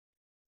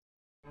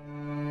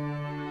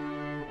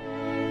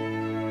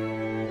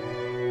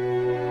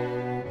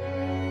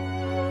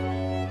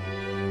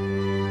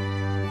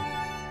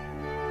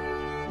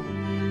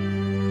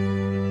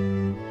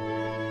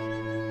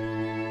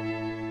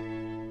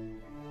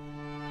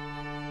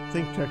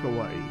ThinkTech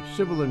Hawaii.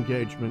 Civil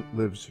engagement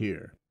lives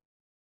here.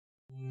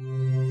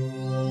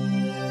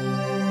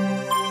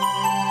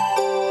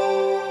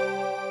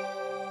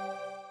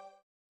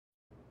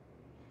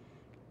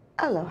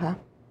 Aloha.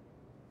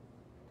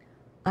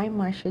 I'm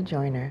Marsha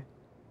Joyner,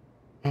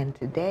 and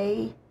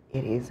today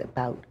it is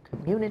about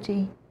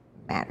community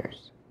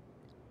matters.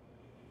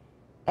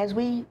 As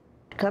we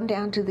come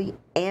down to the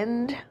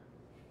end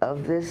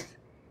of this,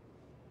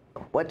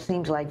 what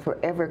seems like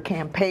forever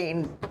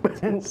campaign,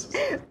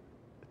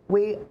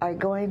 we are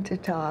going to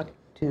talk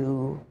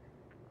to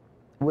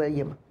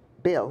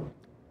Bill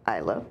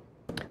Aila,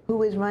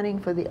 who is running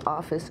for the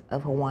Office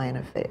of Hawaiian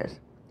Affairs.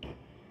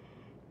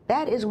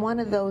 That is one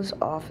of those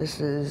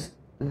offices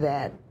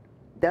that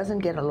doesn't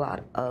get a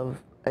lot of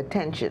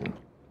attention.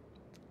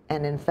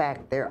 And in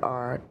fact, there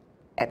are,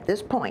 at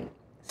this point,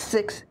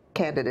 6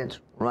 candidates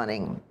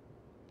running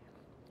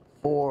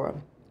for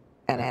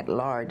an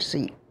at-large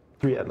seat.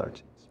 3 at-large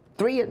seats.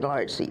 3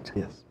 at-large seats?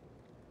 Yes.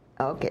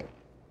 Okay.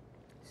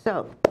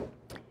 So,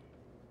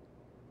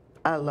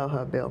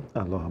 aloha, Bill.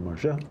 Aloha,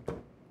 Marsha.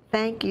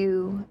 Thank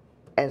you,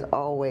 as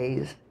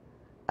always.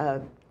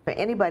 For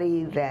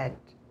anybody that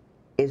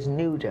is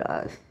new to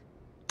us,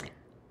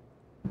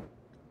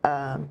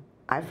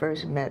 I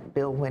first met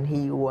Bill when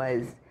he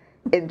was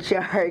in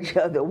charge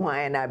of the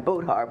Waianae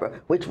Boat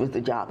Harbor, which was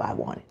the job I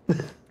wanted.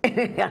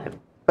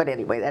 But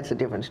anyway, that's a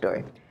different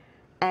story.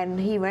 And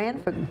he ran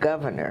for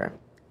governor.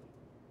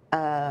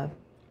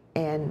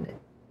 And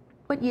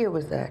what year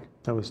was that?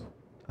 That was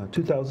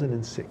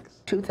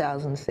 2006.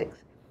 2006.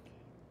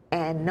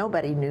 And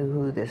nobody knew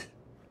who this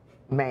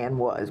man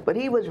was, but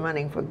he was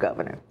running for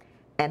governor.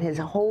 And his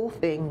whole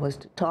thing was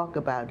to talk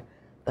about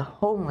the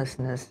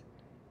homelessness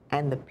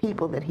and the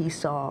people that he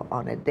saw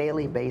on a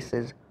daily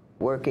basis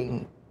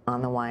working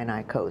on the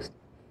Waianae coast,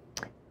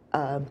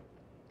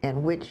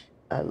 and which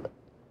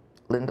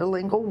Linda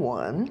Lingle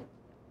won.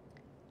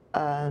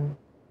 But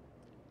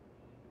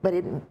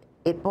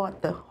it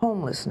brought the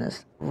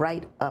homelessness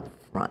right up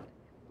front,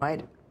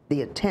 right?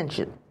 The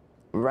attention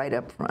right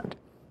up front.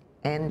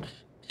 And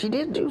she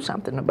did do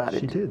something about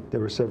it. She did.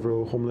 There were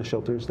several homeless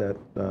shelters that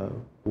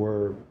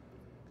were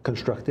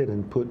constructed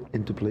and put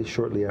into place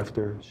shortly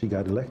after she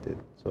got elected.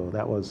 So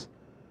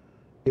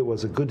it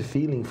was a good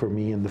feeling for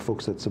me and the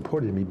folks that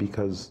supported me,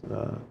 because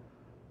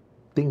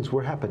things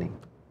were happening.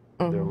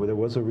 Mm-hmm. There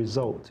was a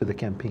result to the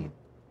campaign.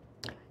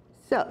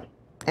 So,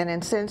 and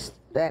then since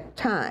that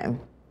time,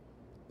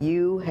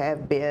 you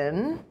have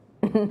been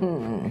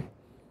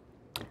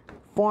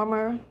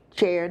former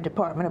chair,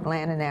 Department of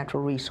Land and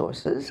Natural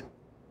Resources,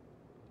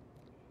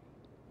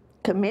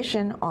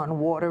 Commission on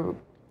Water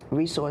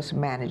Resource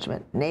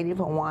Management, Native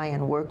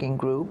Hawaiian Working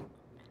Group,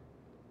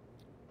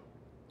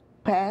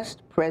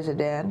 past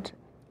president,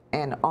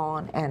 and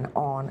on and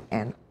on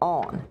and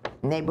on.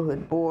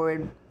 Neighborhood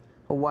Board,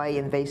 Hawaii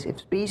Invasive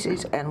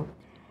Species. And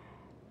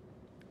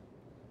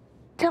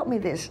tell me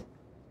this,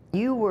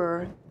 you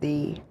were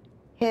the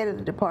head of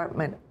the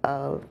Department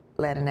of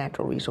Land and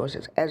Natural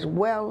Resources, as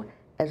well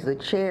as the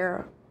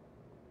chair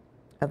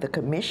of the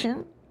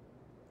commission?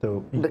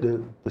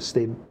 The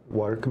State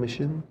Water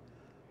Commission?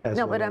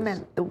 No, but I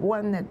meant the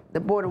one that, the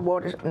Board of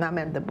Water, no, I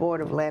meant the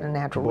Board of Land and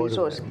Natural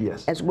Resources.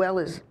 Yes. As well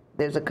as,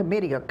 there's a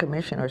committee or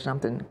commission or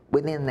something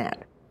within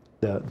that.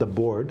 The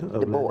Board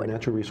of Land and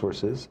Natural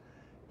Resources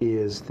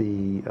is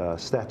the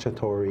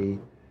statutory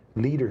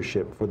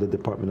leadership for the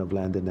Department of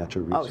Land and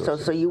Natural Resources. Oh,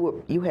 so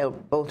you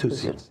held both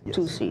positions? Yes.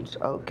 2 seats,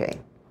 okay.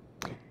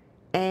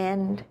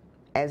 And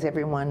as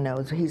everyone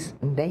knows, he's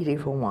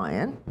Native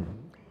Hawaiian,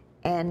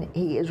 and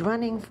he is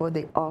running for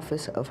the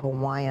Office of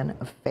Hawaiian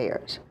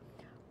Affairs.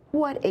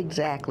 What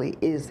exactly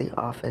is the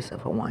Office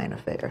of Hawaiian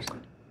Affairs?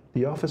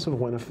 The Office of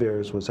Hawaiian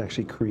Affairs was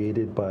actually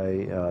created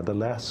by the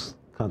last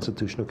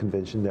Constitutional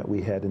Convention that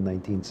we had in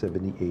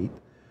 1978,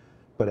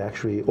 but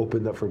actually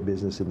opened up for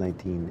business in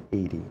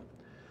 1980.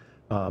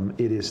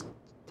 It is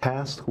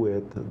tasked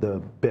with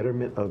the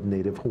betterment of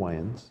Native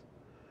Hawaiians,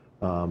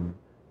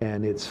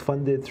 and it's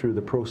funded through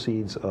the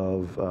proceeds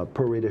of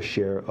pro rata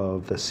share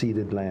of the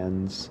ceded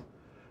lands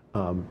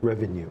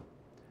revenue.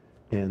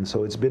 And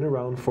so it's been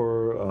around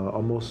for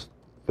almost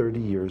 30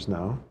 years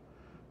now.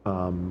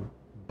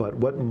 But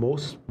what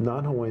most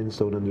non-Hawaiians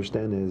don't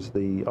understand is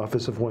the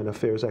Office of Hawaiian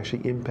Affairs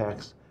actually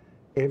impacts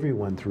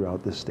everyone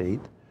throughout the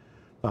state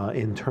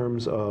in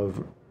terms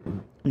of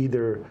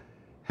either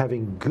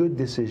having good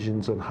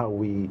decisions on how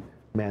we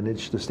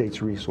manage the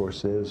state's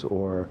resources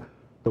or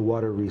the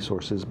water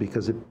resources,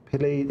 because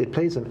it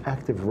plays an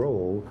active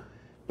role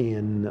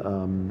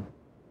in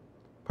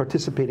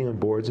participating on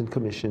boards and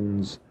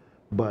commissions.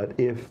 But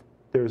if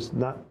there's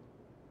not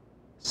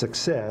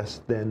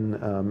success,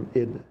 then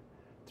it,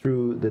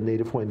 through the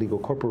Native Hawaiian Legal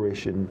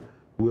Corporation,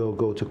 will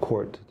go to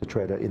court to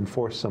try to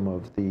enforce some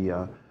of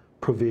the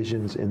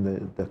provisions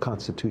in the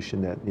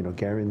Constitution that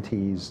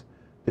guarantees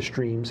the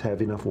streams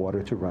have enough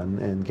water to run,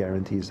 and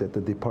guarantees that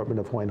the Department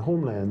of Hawaiian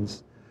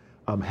Homelands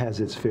has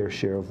its fair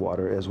share of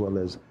water, as well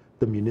as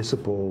the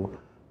municipal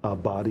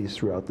bodies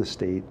throughout the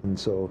state. And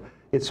so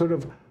it's sort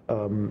of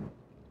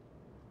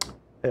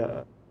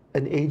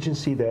an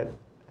agency that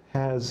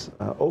has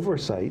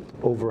oversight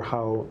over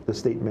how the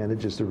state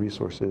manages the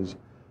resources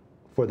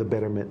for the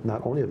betterment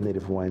not only of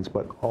Native Hawaiians,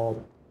 but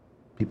all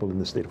people in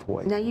the state of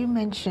Hawaii. Now, you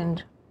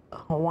mentioned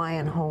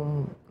Hawaiian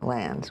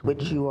Homelands,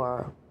 which you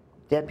are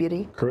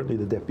deputy? Currently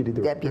the deputy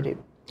director. Deputy.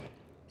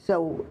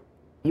 So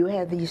you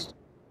have these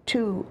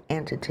two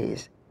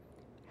entities.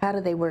 How do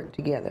they work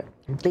together?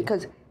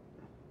 Because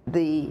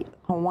the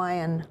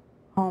Hawaiian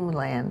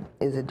Homeland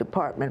is a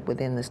department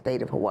within the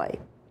state of Hawaii.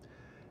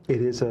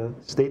 It is a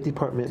state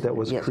department that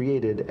was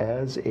created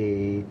as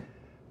a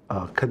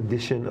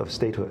condition of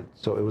statehood.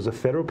 So it was a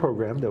federal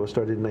program that was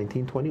started in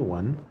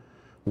 1921.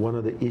 One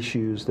of the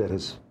issues that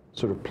has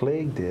sort of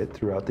plagued it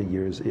throughout the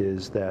years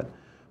is that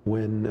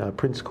when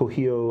Prince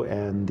Kohio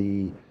and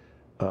the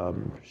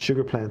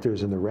sugar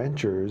planters and the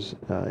ranchers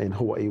in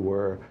Hawaii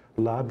were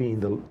lobbying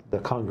the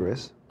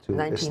Congress to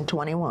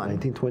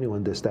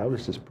 1921 to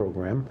establish this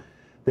program,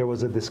 there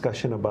was a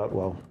discussion about,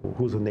 well,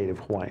 who's a Native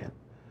Hawaiian?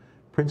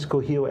 Prince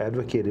Kohio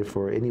advocated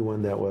for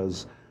anyone that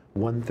was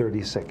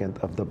 1/32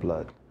 of the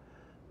blood.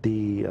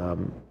 The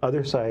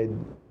other side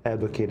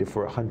advocated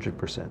for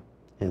 100%.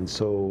 And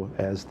so,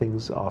 as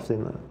things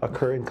often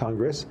occur in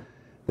Congress,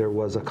 there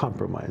was a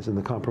compromise. And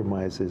the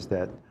compromise is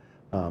that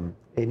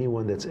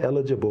anyone that's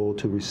eligible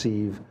to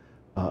receive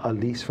a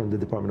lease from the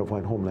Department of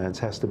Hawaiian Homelands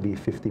has to be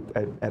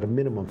at a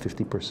minimum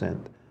 50%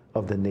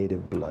 of the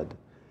native blood.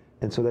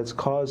 And so that's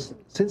caused,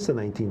 since the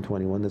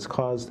 1921, that's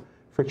caused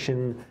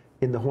friction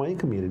in the Hawaiian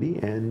community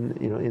and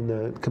in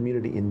the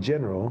community in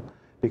general,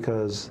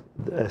 because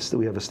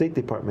we have a State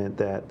Department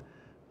that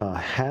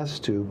has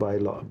to, by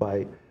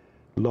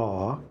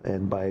law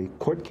and by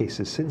court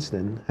cases since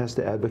then, has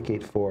to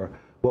advocate for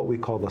what we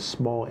call the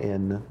small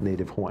N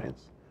Native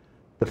Hawaiians,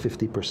 the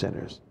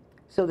 50%ers.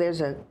 So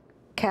there's a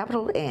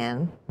capital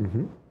N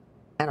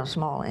and a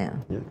small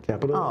n. Yeah,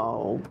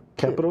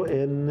 capital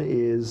N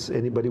is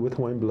anybody with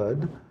Hawaiian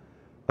blood.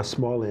 A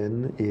small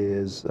n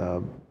is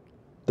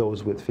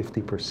those with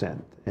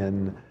 50%,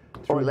 and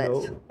or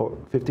less, or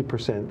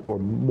 50% or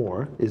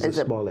more is a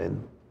small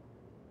n.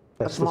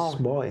 That's the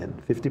small n,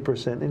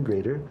 50% and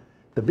greater.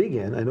 The big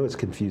N, I know it's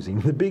confusing.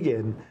 The big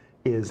N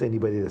is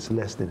anybody that's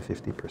less than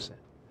 50%.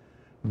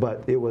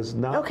 But it was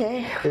not.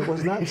 It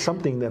was not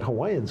something that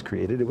Hawaiians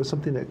created. It was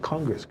something that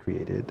Congress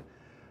created.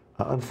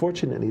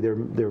 Unfortunately,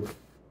 there are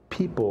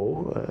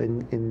people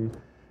in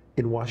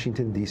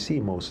Washington D.C.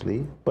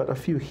 mostly, but a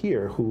few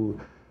here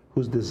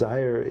whose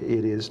desire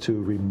it is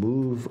to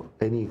remove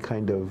any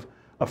kind of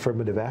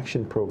affirmative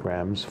action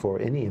programs for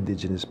any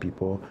indigenous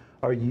people,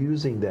 are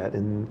using that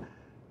and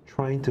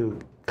trying to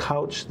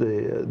couch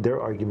their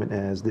argument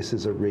as this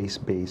is a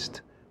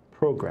race-based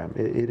program.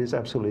 It is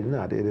absolutely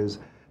not. It is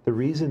the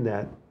reason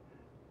that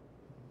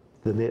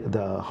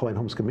the Hawaiian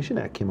Homes Commission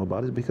Act came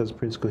about is because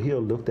Prince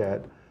Kohio looked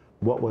at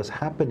what was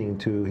happening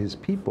to his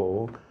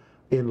people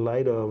in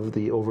light of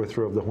the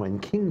overthrow of the Hawaiian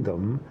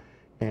Kingdom,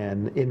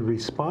 and in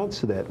response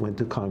to that went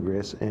to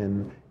Congress,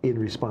 and in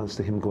response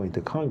to him going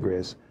to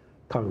Congress,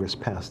 Congress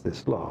passed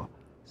this law,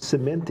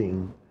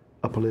 cementing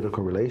a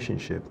political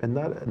relationship and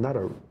not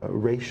a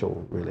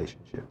racial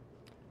relationship.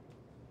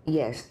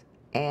 Yes,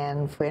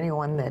 and for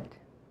anyone that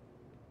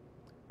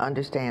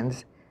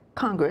understands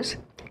Congress,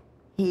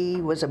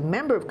 he was a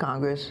member of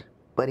Congress,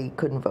 but he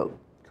couldn't vote.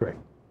 Correct.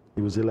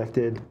 He was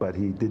elected, but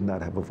he did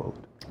not have a vote.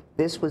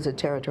 This was a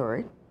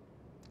territory.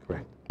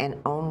 Correct. And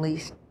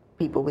only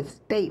people with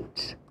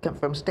states, come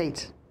from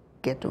states,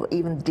 get to,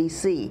 even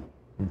D.C.,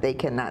 they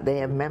cannot, they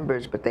have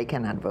members, but they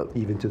cannot vote.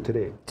 Even to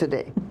today.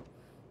 Today,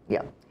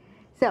 yeah.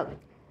 So,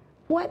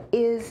 what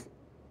is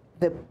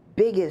the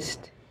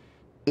biggest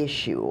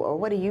issue, or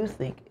what do you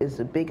think is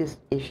the biggest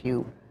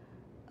issue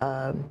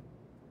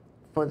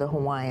for the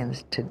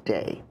Hawaiians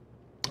today?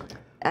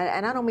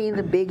 And I don't mean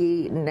the big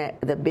E,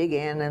 the big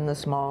N and the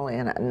small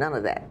N, none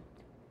of that.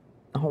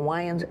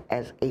 Hawaiians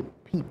as a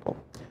people.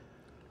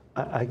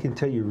 I can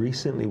tell you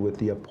recently with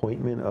the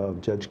appointment of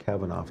Judge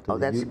Kavanaugh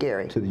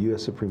to the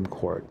U.S. Supreme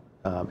Court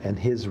and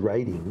his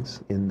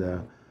writings in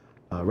the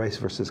Rice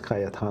versus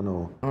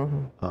Cayetano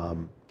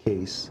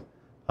case,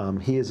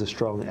 he is a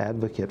strong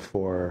advocate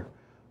for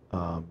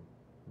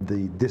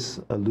the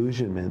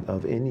disillusionment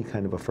of any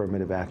kind of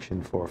affirmative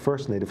action for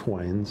first Native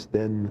Hawaiians,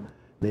 then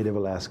Native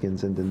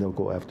Alaskans, and then they'll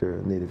go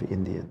after Native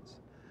Indians.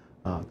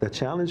 The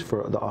challenge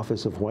for the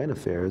Office of Hawaiian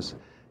Affairs,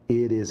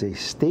 it is a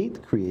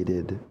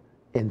state-created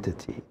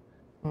entity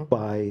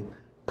by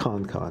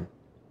CONCON.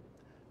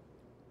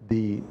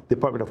 The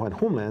Department of Hawaiian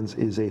Homelands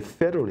is a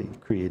federally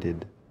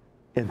created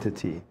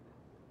entity.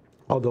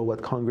 Although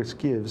what Congress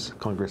gives,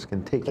 Congress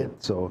can take it.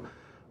 So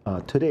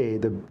today,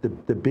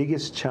 the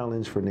biggest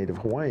challenge for Native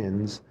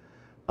Hawaiians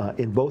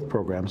in both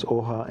programs,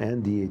 OHA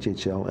and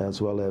DHHL,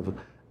 as well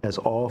as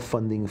all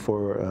funding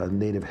for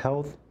Native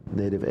health,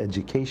 Native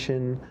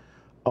education,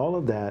 all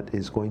of that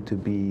is going to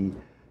be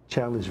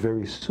challenged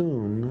very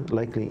soon,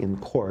 likely in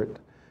court,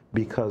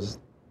 because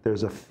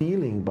there's a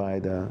feeling by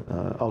the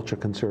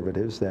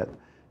ultra-conservatives that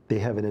they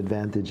have an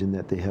advantage in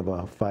that they have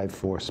a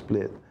 5-4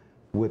 split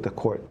with the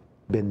court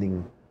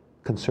bending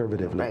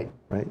conservatively,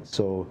 right?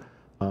 So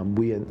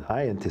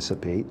I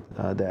anticipate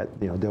that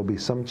there'll be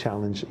some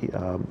challenge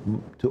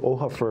to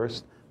OHA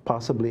first,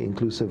 possibly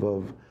inclusive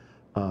of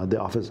the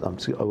Office of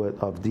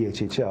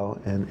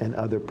DHHL and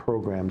other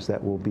programs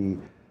that will be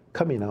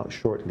coming out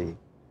shortly.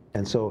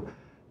 And so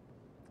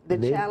the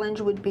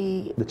challenge would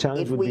be to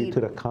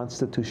the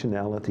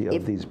constitutionality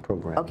of these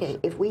programs. Okay,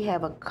 if we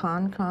have a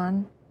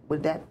con,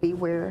 would that be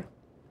where?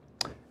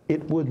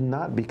 It would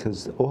not,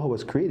 because OHA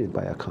was created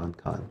by a con.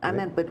 I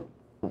meant, but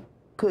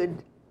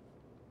could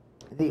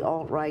the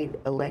alt-right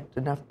elect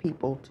enough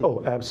people to,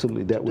 oh,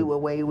 absolutely, that to do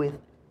away with?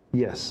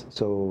 Yes,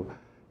 so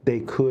they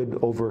could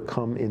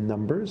overcome in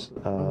numbers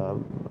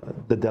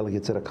the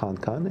delegates at a con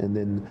and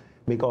then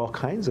make all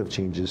kinds of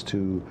changes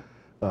to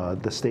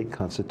the state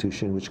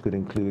constitution, which could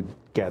include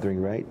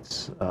gathering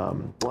rights,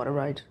 water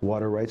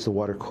rights. The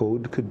water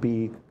code could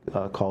be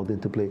called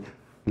into play.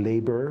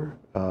 Labor,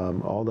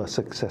 all the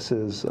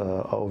successes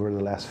over the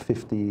last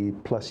 50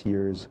 plus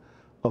years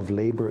of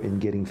labor in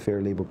getting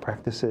fair labor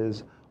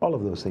practices, all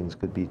of those things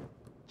could be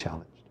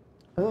challenged.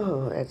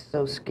 Oh, that's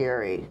so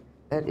scary.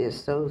 That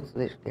is so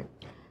scary.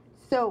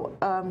 So,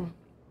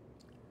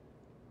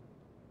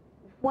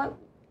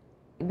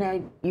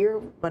 now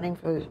you're running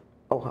for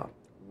OHA.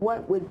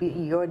 What would be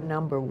your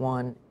number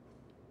one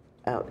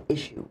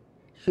issue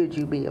should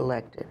you be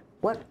elected?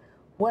 What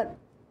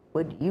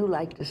would you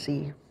like to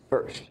see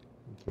first?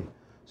 Okay.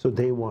 So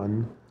day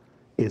one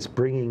is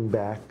bringing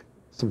back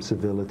some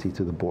civility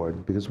to the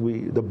board, because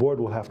the board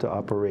will have to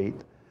operate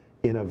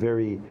in a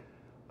very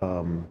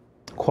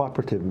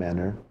cooperative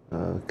manner,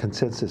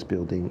 consensus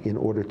building, in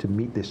order to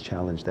meet this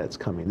challenge that's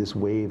coming, this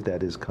wave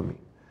that is coming.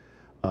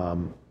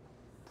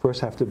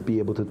 First have to be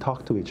able to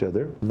talk to each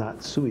other,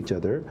 not sue each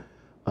other,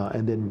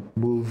 and then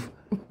move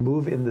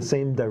in the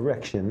same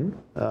direction,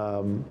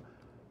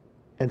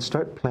 and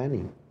start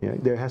planning.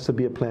 There has to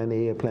be a plan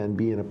A, a plan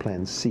B, and a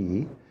plan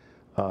C.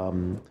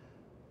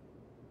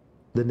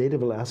 The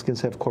Native Alaskans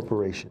have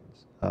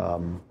corporations.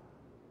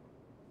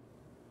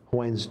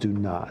 Hawaiians do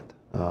not.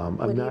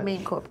 What do you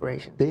mean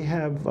corporations? They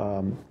have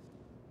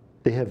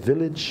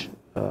village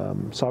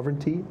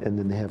sovereignty, and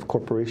then they have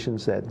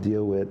corporations that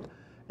deal with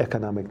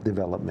economic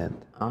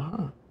development.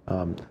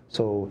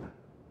 So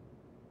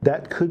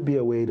that could be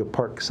a way to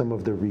park some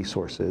of the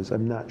resources.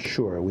 I'm not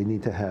sure. We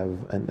need to have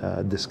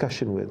a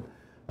discussion with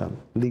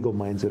legal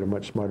minds that are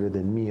much smarter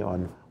than me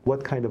on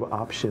what kind of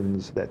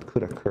options that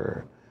could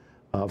occur.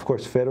 Of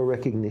course, federal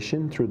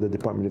recognition through the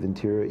Department of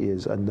Interior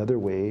is another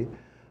way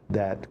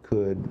that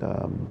could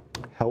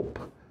help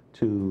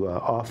to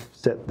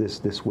offset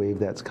this wave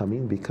that's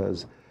coming,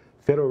 because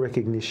federal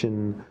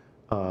recognition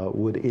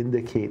would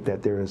indicate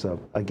that there is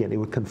it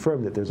would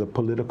confirm that there's a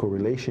political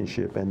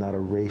relationship and not a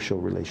racial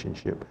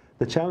relationship.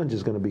 The challenge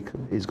is going to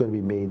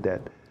be made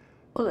that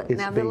it's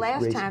now the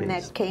last time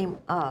race-based. that came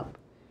up,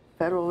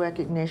 federal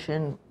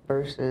recognition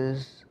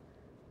versus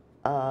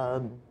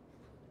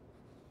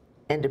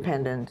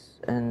independence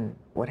and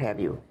what have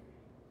you,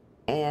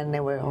 and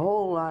there were a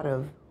whole lot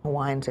of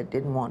Hawaiians that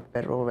didn't want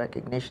federal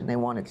recognition. They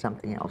wanted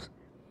something else.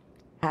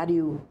 How do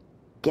you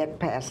get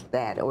past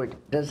that, or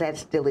does that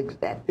still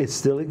exist? It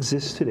still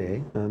exists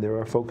today. There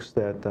are folks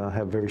that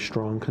have very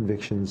strong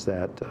convictions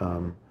that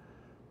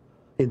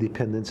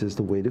independence is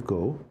the way to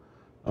go.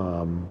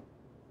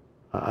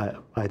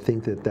 I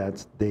think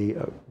that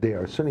they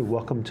are certainly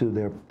welcome to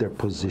their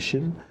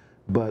position,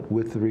 but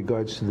with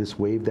regards to this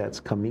wave that's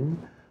coming,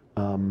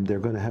 they're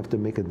going to have to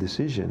make a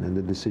decision, and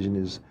the decision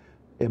is,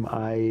 am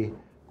I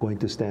going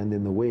to stand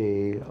in the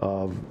way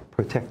of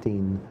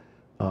protecting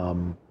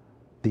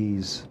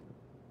these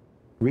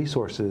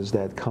resources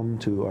that come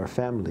to our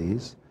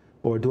families,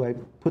 or do I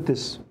put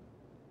this?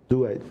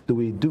 Do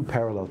we do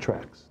parallel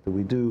tracks? Do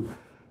we do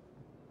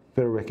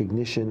federal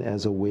recognition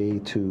as a way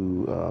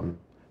to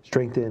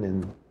strengthen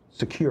and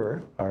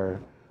secure our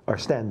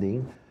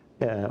standing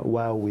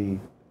while we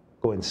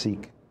go and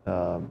seek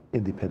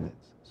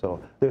independence?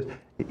 So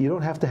you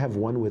don't have to have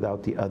one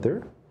without the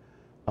other.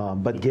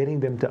 But getting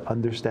them to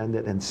understand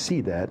it and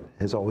see that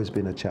has always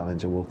been a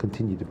challenge and will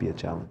continue to be a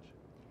challenge.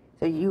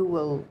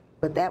 So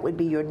but that would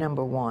be your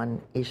number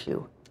one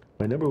issue.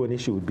 My number one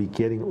issue would be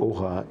getting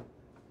OHA,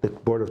 the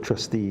Board of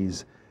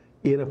Trustees,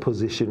 in a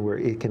position where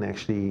it can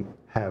actually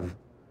have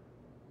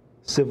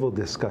civil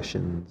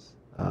discussions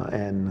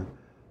and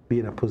be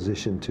in a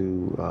position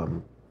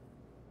to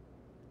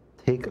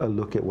take a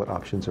look at what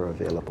options are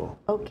available.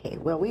 Okay,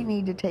 well, we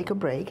need to take a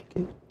break.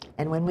 Okay.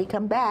 And when we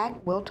come back,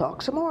 we'll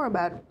talk some more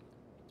about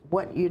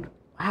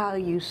how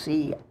you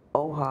see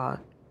OHA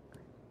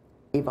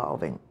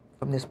evolving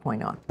from this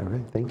point on. All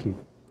right, thank you.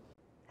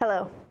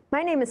 Hello,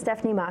 my name is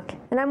Stephanie Mock,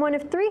 and I'm one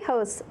of 3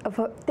 hosts of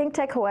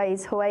ThinkTech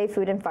Hawaii's Hawaii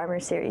Food and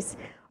Farmers series.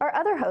 Our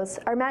other hosts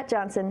are Matt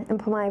Johnson and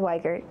Pamai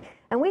Weigert,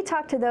 and we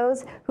talk to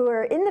those who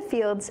are in the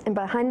fields and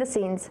behind the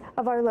scenes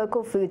of our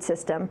local food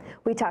system.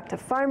 We talk to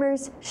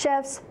farmers,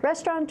 chefs,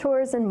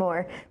 restaurateurs, and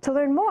more to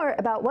learn more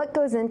about what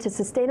goes into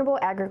sustainable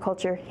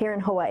agriculture here in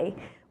Hawaii.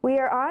 We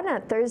are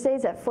on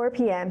Thursdays at 4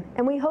 p.m.,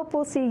 and we hope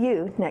we'll see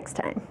you next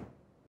time.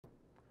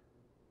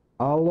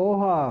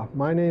 Aloha,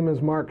 my name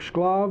is Mark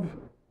Shklov.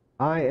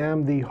 I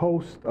am the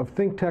host of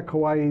ThinkTech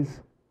Hawaii's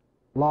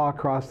Law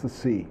Across the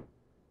Sea.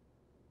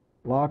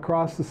 Law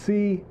Across the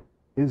Sea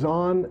is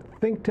on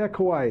ThinkTech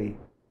Hawaii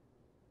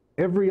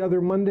every other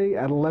Monday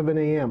at 11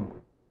 a.m.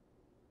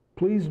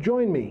 Please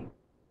join me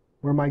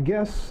where my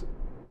guests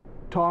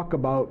talk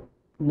about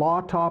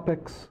law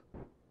topics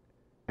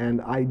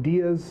and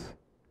ideas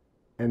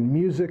and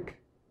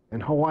music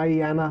and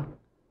Hawaiiana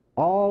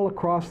all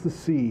across the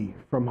sea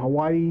from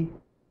Hawaii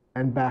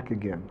and back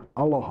again.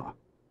 Aloha.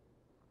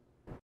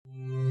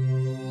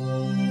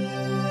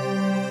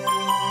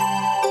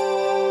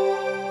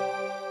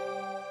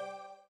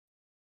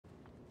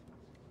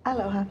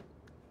 Aloha.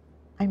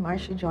 I'm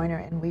Marsha Joyner,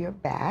 and we are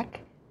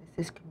back.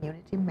 This is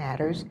Community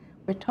Matters.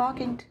 We're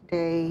talking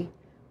today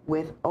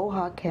with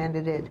OHA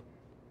Candidate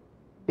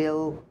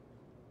Bill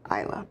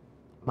Aila,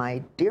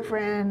 my dear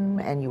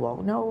friend, and you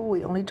all know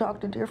we only talk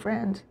to dear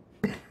friends.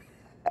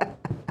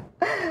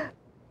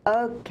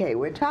 Okay,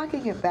 we're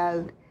talking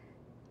about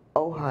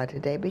OHA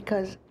today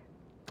because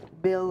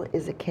Bill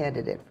is a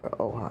candidate for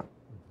OHA.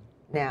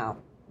 Now,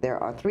 there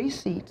are 3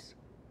 seats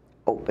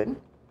open,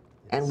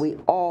 and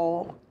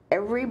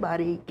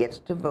everybody gets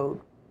to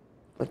vote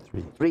for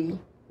 3.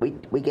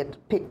 We get to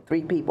pick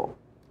 3 people.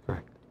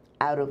 Correct.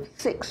 Out of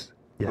 6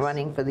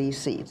 running for these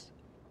seats.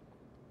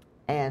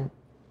 And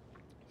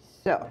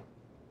so,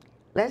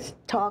 let's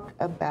talk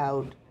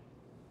about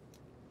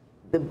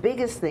the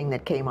biggest thing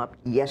that came up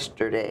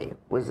yesterday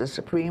was the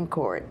Supreme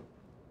Court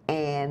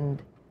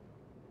and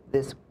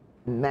this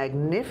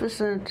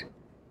magnificent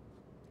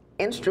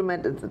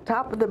instrument at the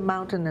top of the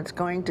mountain that's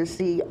going to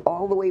see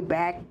all the way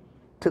back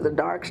to the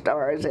dark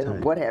stars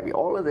and what have you,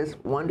 all of this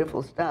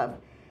wonderful stuff.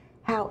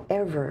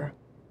 However,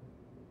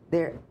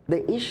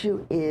 the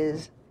issue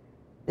is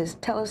this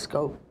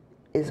telescope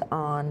is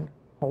on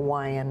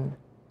Hawaiian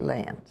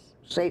lands,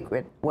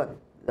 sacred, what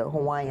the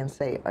Hawaiians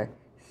say are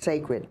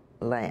sacred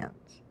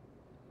lands.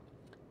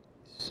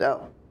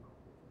 So,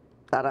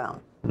 ta-da.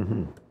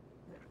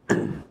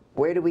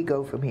 Where do we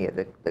go from here?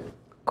 The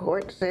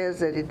court says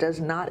that it does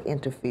not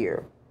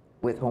interfere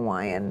with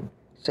Hawaiian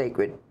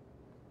sacred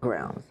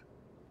grounds.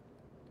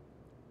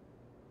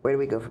 Where do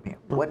we go from here?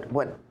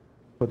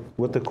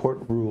 What the court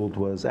ruled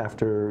was,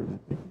 after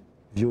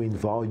viewing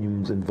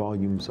volumes and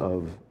volumes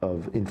of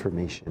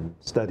information,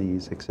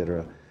 studies,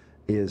 etc.,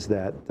 is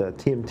that the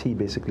TMT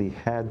basically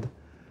had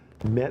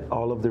met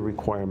all of the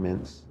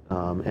requirements,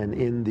 and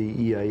in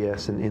the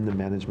EIS and in the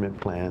management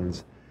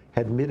plans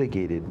had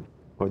mitigated,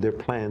 or their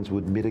plans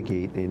would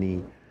mitigate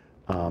any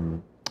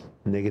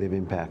negative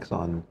impacts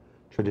on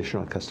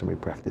traditional and customary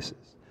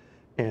practices.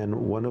 And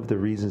one of the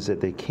reasons that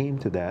they came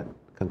to that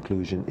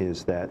conclusion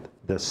is that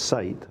the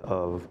site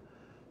of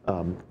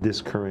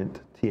this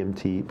current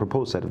TMT,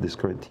 proposed site of this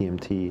current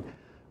TMT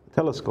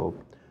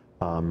telescope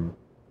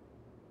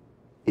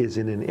is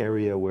in an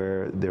area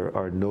where there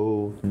are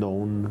no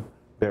known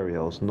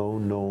burials, no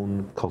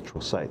known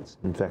cultural sites.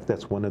 In fact,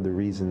 that's one of the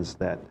reasons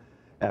that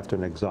after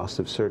an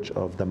exhaustive search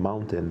of the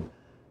mountain,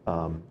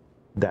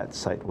 that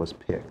site was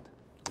picked.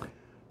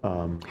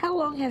 How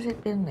long has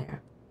it been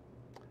there?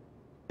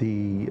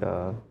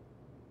 The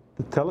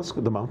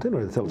telescope, the mountain,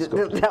 or the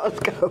telescope? The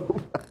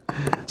telescope.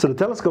 So the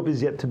telescope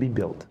is yet to be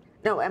built.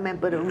 No, I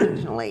meant, but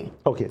originally.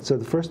 Okay, so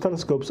the first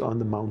telescopes on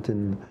the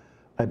mountain,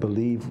 I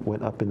believe,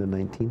 went up in the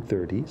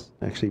 1930s.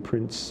 Actually,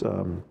 Prince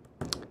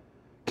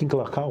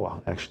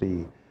Kinkalakaua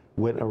actually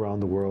went around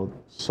the world,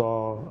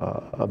 saw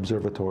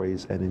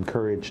observatories, and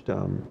encouraged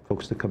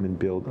folks to come and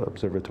build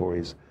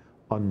observatories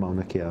on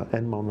Mauna Kea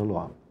and Mauna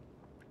Loa,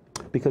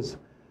 because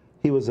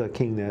he was a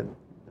king that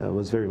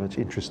was very much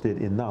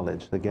interested in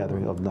knowledge, the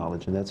gathering of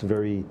knowledge, and that's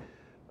very,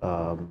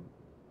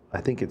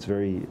 I think it's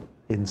very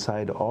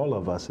inside all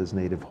of us as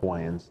Native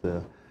Hawaiians.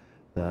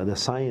 The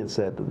science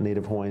that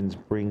Native Hawaiians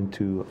bring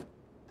to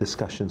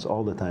discussions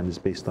all the time is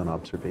based on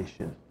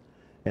observation.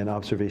 And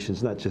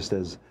observations not just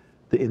as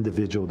the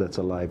individual that's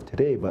alive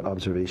today, but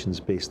observations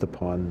based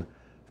upon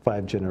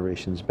 5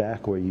 generations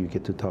back, where you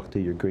get to talk to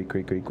your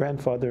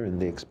great-great-great-grandfather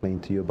and they explain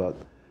to you about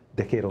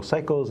decadal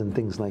cycles and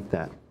things like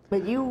that.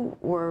 But you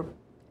were,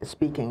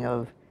 speaking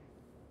of,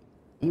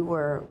 you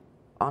were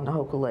on the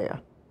Hokulea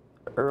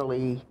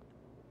early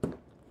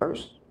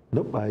first?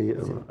 Nope,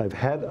 I've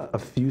had a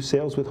few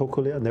sails with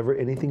Hokulea, never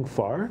anything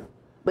far.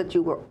 But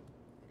you were,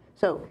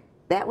 so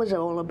that was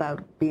all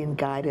about being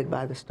guided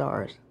by the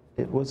stars.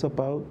 It was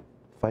about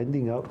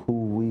finding out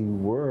who we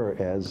were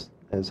as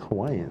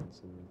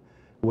Hawaiians. And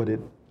what it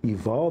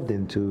evolved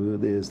into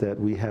is that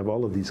we have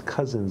all of these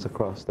cousins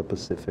across the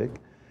Pacific,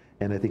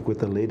 and I think with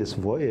the latest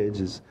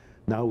voyage is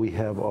now we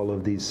have all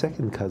of these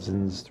second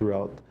cousins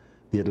throughout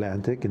the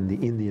Atlantic and the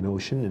Indian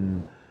Ocean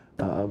and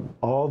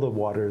all the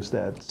waters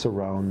that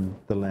surround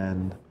the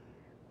land,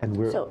 and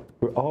we're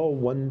all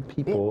one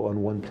people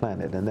on one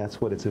planet, and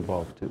that's what it's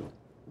evolved to.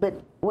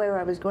 But where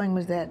I was going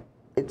was that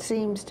it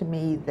seems to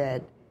me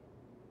that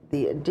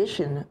the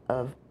addition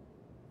of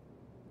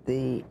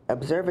the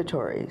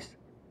observatories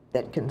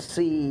that can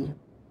see,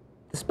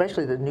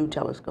 especially the new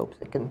telescopes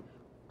that can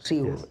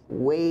see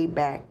way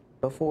back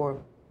before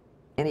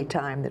any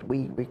time that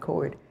we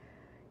record,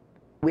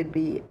 would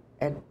be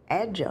an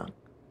adjunct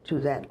to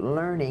that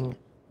learning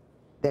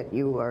that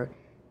you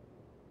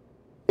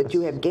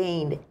have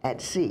gained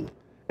at sea.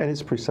 And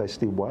it's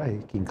precisely why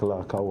King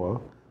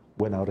Kalakaua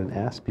went out and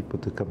asked people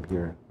to come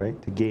here,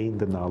 right, to gain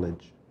the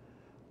knowledge,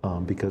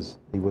 because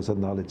he was a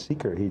knowledge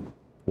seeker. He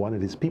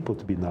wanted his people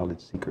to be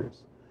knowledge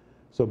seekers.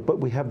 So, but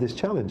we have this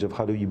challenge of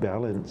how do you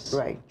balance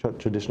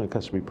traditional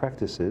customary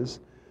practices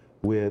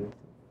with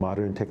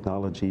modern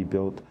technology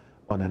built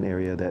on an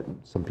area that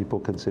some people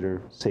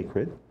consider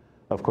sacred.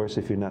 Of course,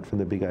 if you're not from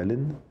the Big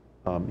Island,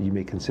 you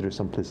may consider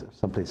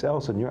someplace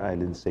else on your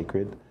island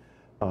sacred.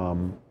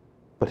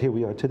 But here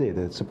we are today.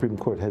 The Supreme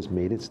Court has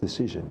made its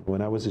decision.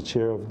 When I was the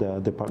chair of the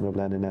Department of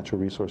Land and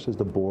Natural Resources,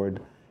 the board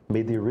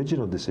made the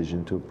original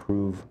decision to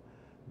approve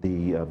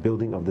the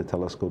building of the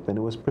telescope, and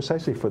it was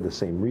precisely for the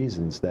same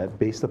reasons, that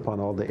based upon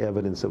all the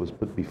evidence that was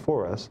put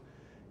before us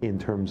in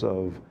terms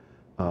of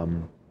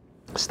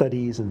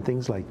studies and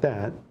things like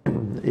that,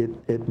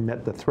 it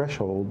met the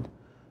threshold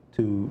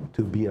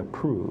to be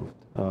approved.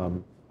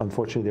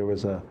 Unfortunately, there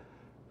was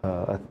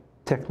a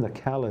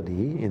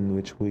technicality in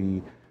which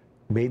we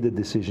made the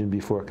decision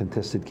before a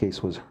contested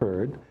case was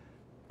heard.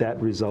 That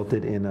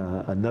resulted in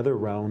another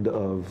round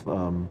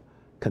of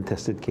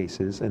contested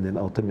cases, and then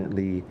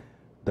ultimately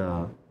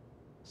the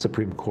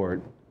Supreme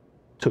Court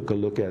took a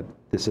look at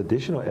this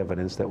additional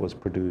evidence that was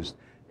produced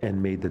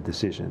and made the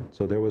decision.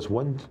 So there was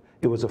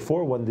it was a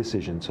 4-1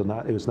 decision, so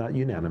it was not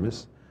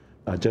unanimous.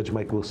 Judge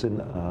Mike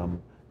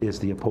Wilson is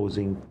the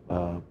opposing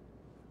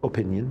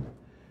opinion,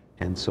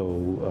 and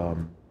so,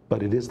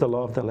 but it is the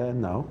law of the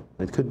land now.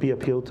 It could be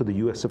appealed to the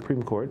U.S.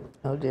 Supreme Court.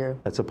 Oh dear.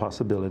 That's a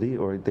possibility,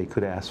 or they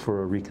could ask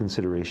for a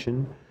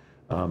reconsideration.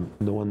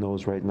 No one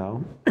knows right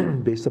now.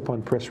 Based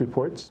upon press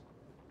reports,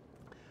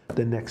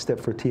 the next step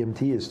for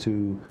TMT is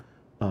to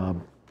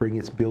bring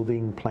its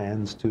building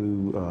plans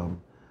to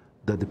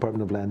the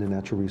Department of Land and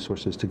Natural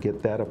Resources to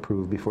get that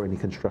approved before any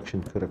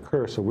construction could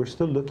occur. So we're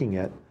still looking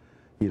at,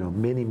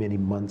 many, many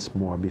months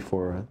more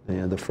before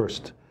the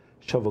first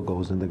shovel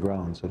goes in the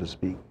ground, so to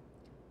speak.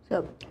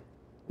 So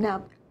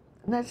now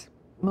let's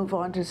move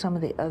on to some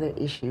of the other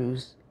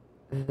issues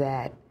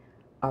that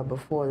are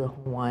before the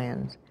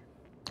Hawaiians,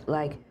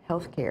 like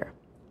healthcare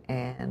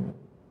and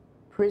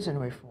prison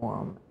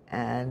reform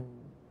and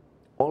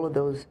all of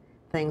those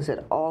things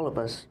that all of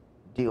us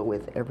deal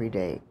with every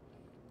day.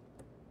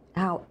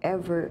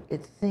 However,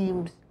 it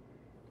seems,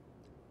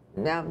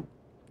 now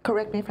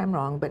correct me if I'm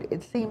wrong, but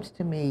it seems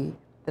to me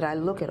that I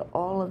look at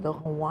all of the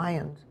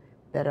Hawaiians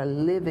that are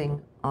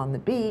living on the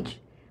beach,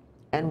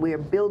 and we're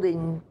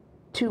building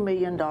 $2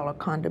 million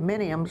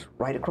condominiums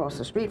right across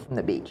the street from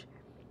the beach.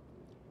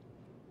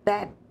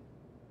 That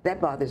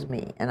bothers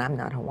me, and I'm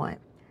not Hawaiian.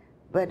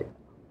 But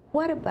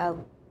what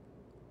about,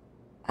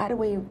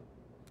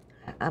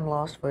 I'm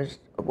lost for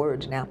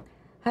words now,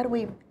 how do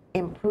we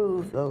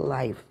improve the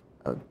life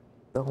of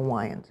the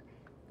Hawaiians?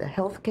 The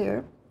health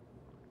care,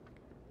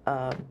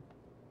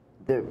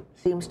 there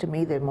seems to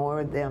me there are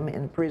more of them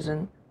in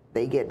prison.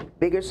 They get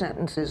bigger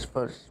sentences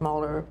for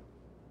smaller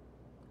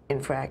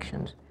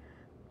infractions.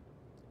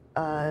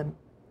 How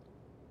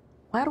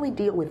do we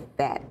deal with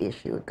that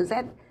issue? Because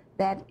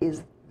that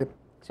is,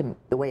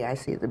 the way I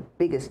see it, the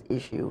biggest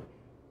issue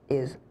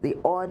is the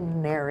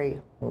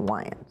ordinary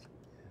Hawaiians.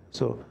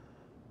 So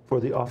for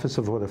the Office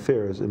of Foreign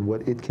Affairs and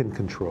what it can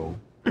control,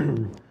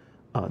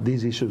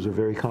 these issues are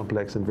very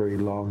complex and very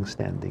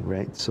long-standing,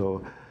 right?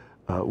 So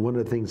one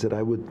of the things that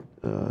I would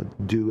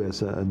do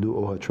as a new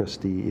OHA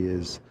trustee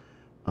is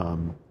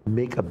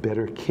make a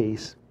better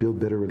case, build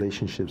better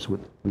relationships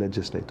with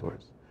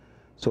legislators.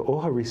 So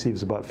OHA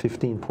receives about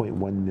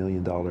 $15.1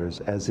 million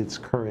as its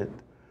current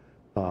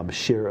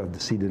share of the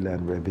ceded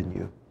land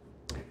revenue.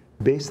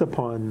 Based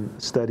upon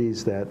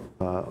studies that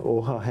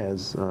OHA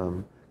has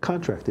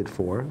contracted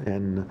for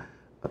and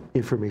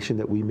information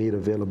that we made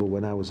available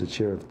when I was the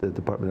chair of the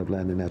Department of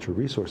Land and Natural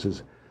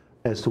Resources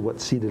as to what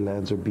ceded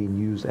lands are being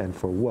used and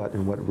for what,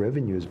 and what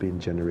revenue is being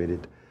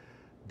generated,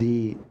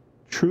 the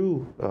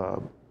true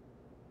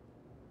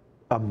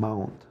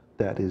amount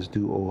that is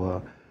due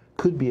OHA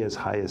could be as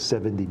high as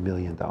 $70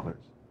 million.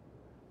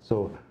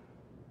 So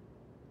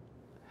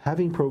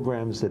having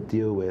programs that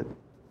deal with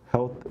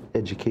health,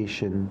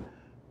 education,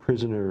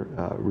 prisoner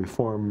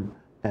reform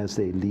as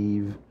they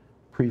leave,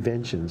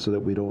 prevention so that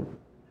we don't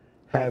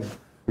have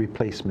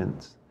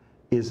replacements,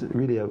 is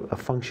really a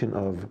function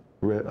of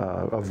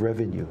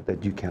revenue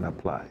that you can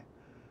apply.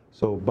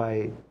 So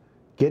by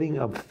getting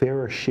a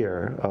fairer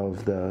share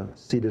of the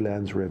ceded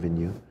lands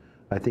revenue,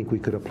 I think we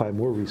could apply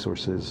more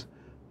resources,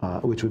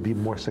 which would be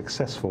more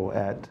successful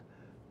at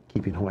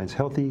keeping Hawaiians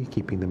healthy,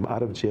 keeping them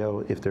out of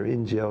jail. If they're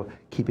in jail,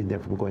 keeping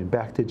them from going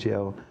back to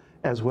jail,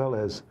 as well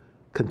as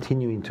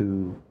continuing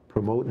to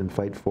promote and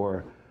fight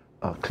for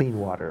clean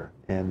water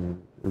and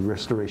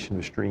restoration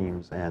of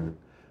streams and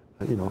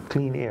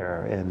clean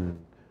air and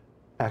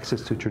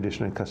access to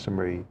traditional and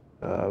customary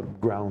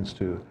grounds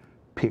to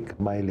pick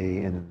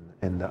maile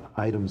and the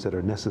items that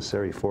are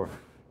necessary for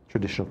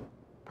traditional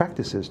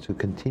practices to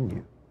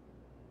continue.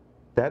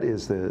 That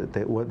is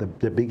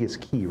the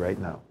biggest key right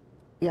now.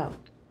 Yeah,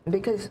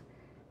 because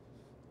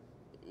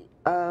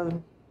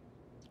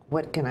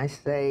what can I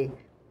say,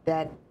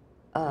 that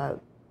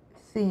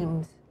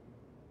seems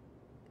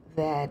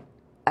that,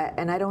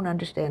 and I don't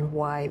understand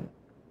why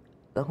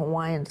the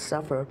Hawaiians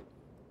suffer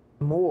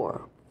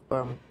more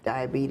from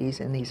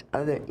diabetes and these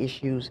other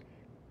issues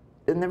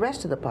than the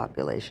rest of the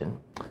population.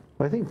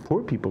 I think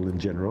poor people in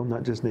general,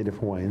 not just Native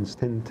Hawaiians,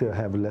 tend to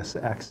have less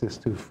access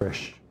to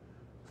fresh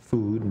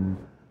food and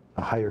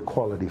a higher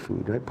quality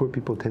food, right? Poor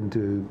people tend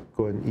to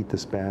go and eat the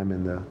Spam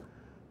and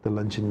the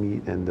luncheon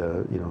meat and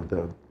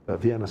the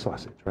Vienna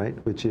sausage, right?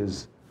 Which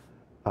is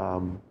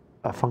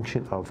a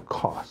function of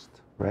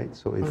cost, right?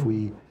 So if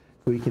we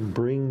can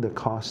bring the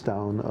cost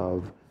down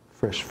of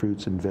fresh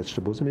fruits and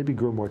vegetables and maybe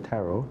grow more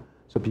taro,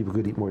 so people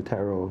could eat more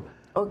taro.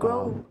 Or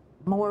grow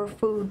more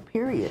food,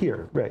 period.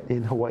 Here, right,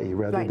 in Hawaii,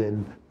 rather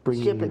than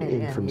bringing Shipping it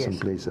in from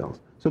someplace else.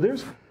 So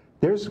there's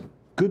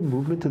good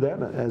movement to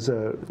that. As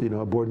a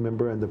a board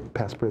member and the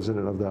past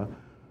president of the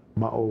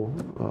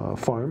Ma'o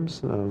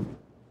farms, a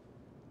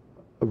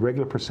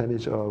regular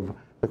percentage of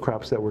the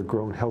crops that were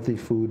grown, healthy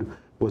food,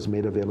 was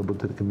made available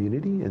to the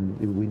community, and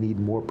we need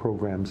more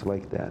programs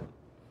like that.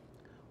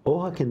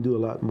 OHA can do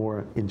a lot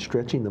more in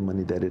stretching the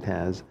money that it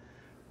has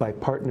by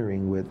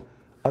partnering with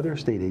other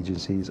state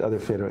agencies, other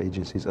federal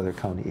agencies, other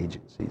county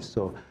agencies.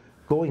 So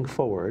going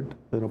forward,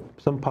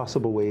 some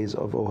possible ways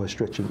of OHA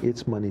stretching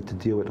its money to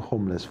deal with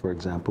homeless, for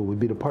example, would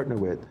be to partner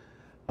with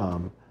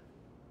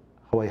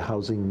Hawaii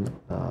Housing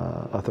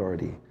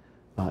Authority,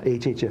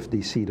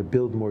 HHFDC to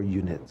build more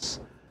units,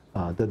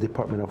 the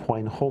Department of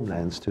Hawaiian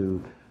Homelands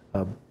to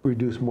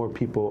reduce more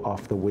people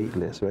off the wait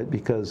list, right?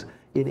 Because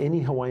in any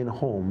Hawaiian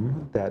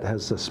home that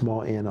has a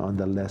small N on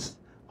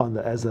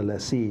the as a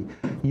lessee,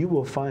 you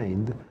will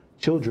find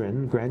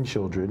children,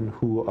 grandchildren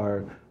who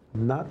are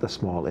not the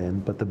small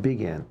N, but the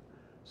big N.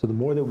 So the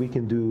more that we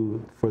can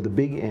do for the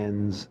big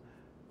N's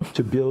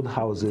to build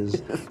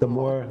houses, the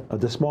more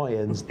the small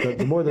N's,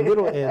 the more the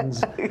little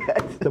N's,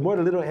 the more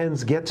the little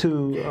N's get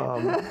to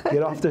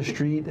get off the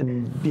street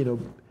and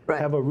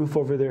have a roof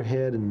over their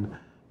head and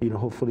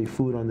hopefully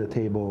food on the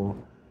table.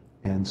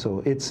 And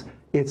so it's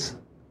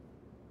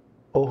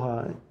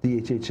OHA,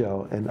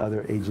 DHHL, and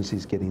other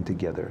agencies getting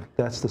together.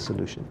 That's the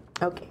solution.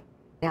 Okay.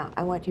 Now,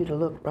 I want you to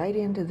look right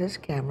into this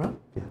camera,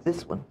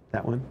 this one.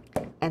 That one.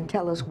 And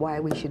tell us why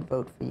we should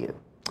vote for you.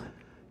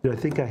 I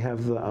think I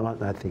have the,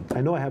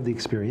 I know I have the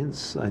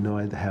experience. I know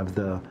I have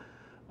the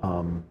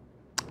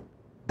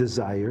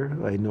desire.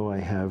 I know I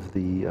have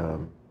the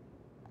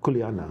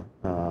kuleana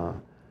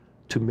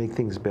to make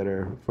things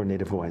better for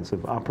Native Hawaiians.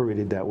 I've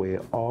operated that way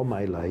all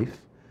my life.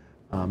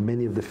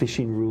 Many of the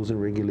fishing rules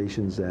and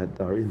regulations that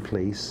are in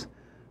place,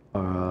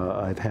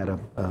 I've had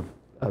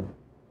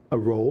a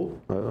role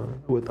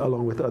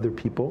along with other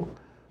people.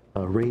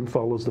 Rain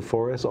follows the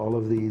forest. All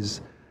of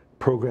these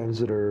programs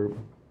that are,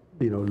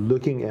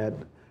 looking at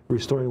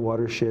restoring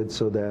watersheds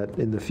so that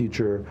in the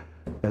future,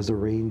 as the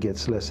rain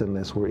gets less and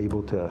less, we're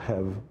able to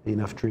have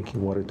enough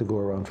drinking water to go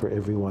around for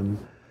everyone.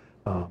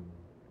 My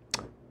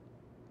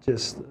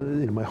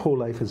whole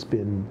life has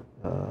been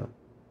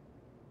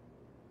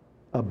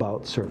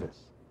about service,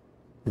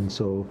 and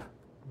so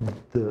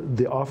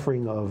the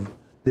offering of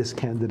this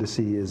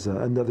candidacy is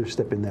another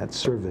step in that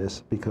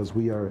service, because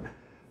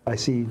I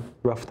see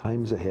rough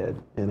times ahead,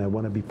 and I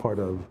want to be part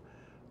of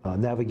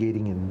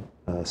navigating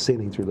and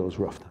sailing through those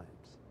rough times.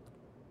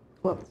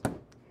 Well,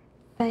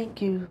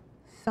 thank you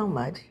so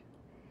much,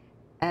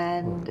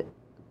 and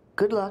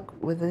good luck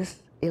with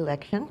this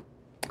election.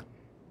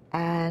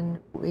 And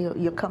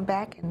you'll come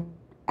back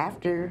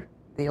after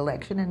the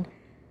election and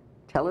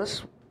tell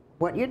us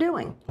what you're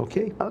doing.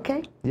 Okay.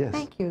 Okay? Yes.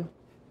 Thank you.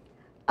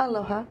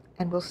 Aloha,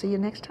 and we'll see you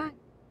next time.